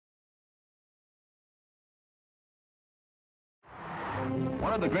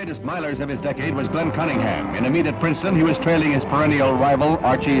One of the greatest milers of his decade was Glenn Cunningham. In a meet at Princeton, he was trailing his perennial rival,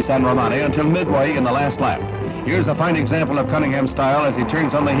 Archie San Romani, until midway in the last lap. Here's a fine example of Cunningham's style as he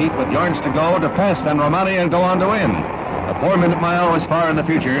turns on the heat with yards to go to pass San Romani and go on to win. The 4-minute mile was far in the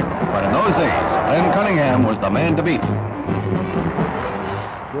future, but in those days, Glenn Cunningham was the man to beat.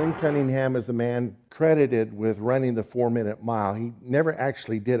 Glenn Cunningham is the man credited with running the 4-minute mile. He never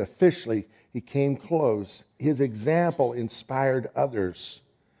actually did officially. He came close. His example inspired others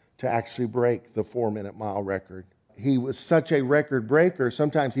to actually break the 4-minute mile record. He was such a record breaker,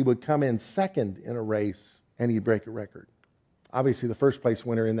 sometimes he would come in second in a race and he'd break a record. Obviously, the first place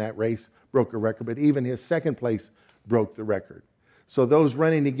winner in that race broke a record, but even his second place broke the record. So those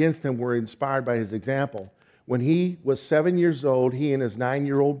running against him were inspired by his example. When he was 7 years old, he and his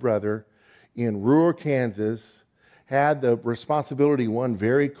 9-year-old brother in rural Kansas had the responsibility one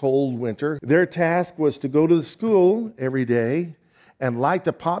very cold winter. Their task was to go to the school every day and light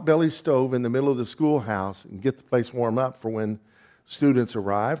the potbelly stove in the middle of the schoolhouse and get the place warm up for when students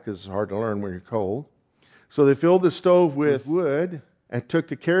arrived, because it's hard to learn when you're cold. So they filled the stove with wood and took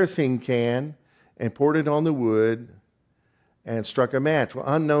the kerosene can and poured it on the wood and struck a match. Well,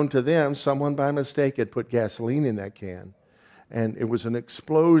 unknown to them, someone by mistake had put gasoline in that can, and it was an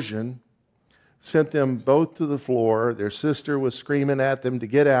explosion. Sent them both to the floor. Their sister was screaming at them to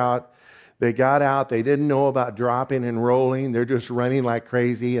get out. They got out. They didn't know about dropping and rolling. They're just running like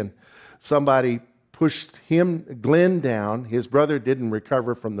crazy, and somebody pushed Glenn down. His brother didn't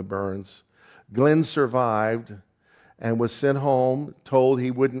recover from the burns. Glenn survived and was sent home, told he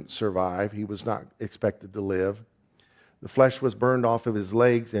wouldn't survive. He was not expected to live. The flesh was burned off of his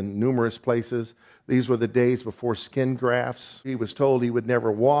legs in numerous places. These were the days before skin grafts. He was told he would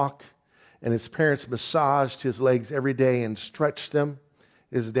never walk, and his parents massaged his legs every day and stretched them.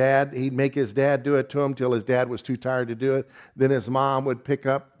 He'd make his dad do it to him till his dad was too tired to do it. Then his mom would pick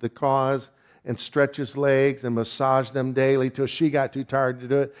up the cause and stretch his legs and massage them daily till she got too tired to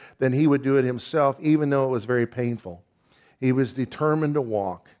do it. Then he would do it himself, even though it was very painful. He was determined to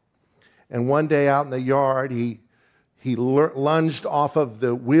walk. And one day out in the yard, he lunged off of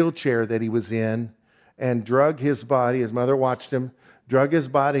the wheelchair that he was in and drug his body, his mother watched him, drug his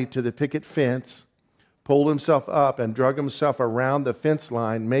body to the picket fence, pulled himself up and drug himself around the fence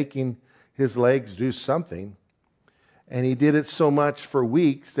line, making his legs do something. And he did it so much for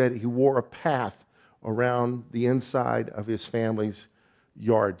weeks that he wore a path around the inside of his family's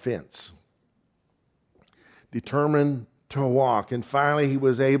yard fence. Determined to walk. And finally he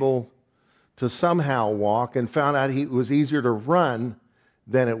was able to somehow walk and found out it was easier to run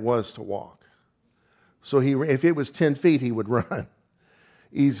than it was to walk. So if it was 10 feet, he would run.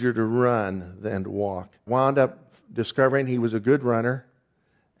 Easier to run than to walk. Wound up discovering he was a good runner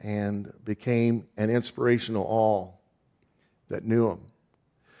and became an inspiration to all that knew him.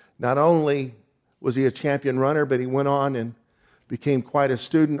 Not only was he a champion runner, but he went on and became quite a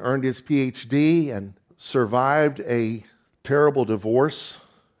student, earned his PhD, and survived a terrible divorce,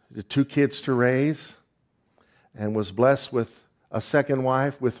 the 2 kids to raise, and was blessed with a second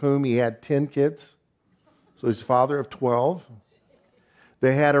wife with whom he had 10 kids. So he's the father of 12.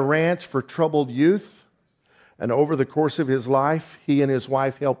 They had a ranch for troubled youth, and over the course of his life, he and his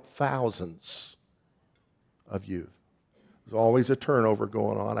wife helped thousands of youth. There's always a turnover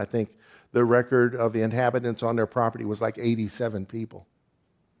going on. I think the record of the inhabitants on their property was like 87 people.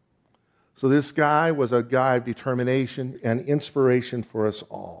 So this guy was a guy of determination and inspiration for us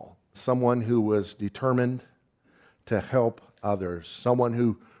all. Someone who was determined to help others. Someone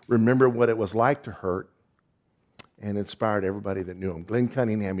who remembered what it was like to hurt and inspired everybody that knew him. Glenn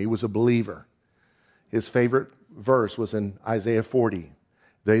Cunningham, he was a believer. His favorite verse was in Isaiah 40.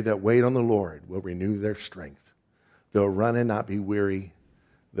 They that wait on the Lord will renew their strength. They'll run and not be weary.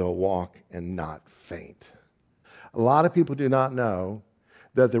 They'll walk and not faint. A lot of people do not know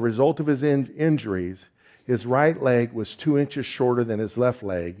that the result of his injuries, his right leg was 2 inches shorter than his left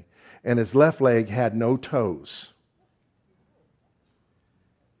leg, and his left leg had no toes.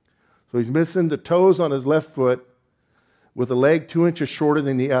 So he's missing the toes on his left foot with a leg 2 inches shorter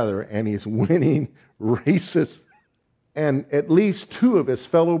than the other, and he's winning races. And at least 2 of his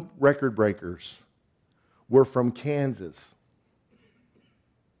fellow record breakers were from Kansas.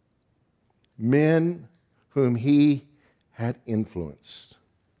 Men whom he had influenced.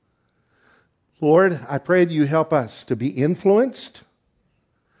 Lord, I pray that you help us to be influenced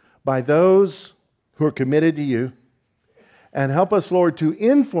by those who are committed to you, and help us, Lord, to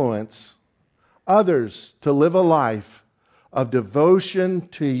influence others to live a life of devotion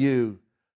to you.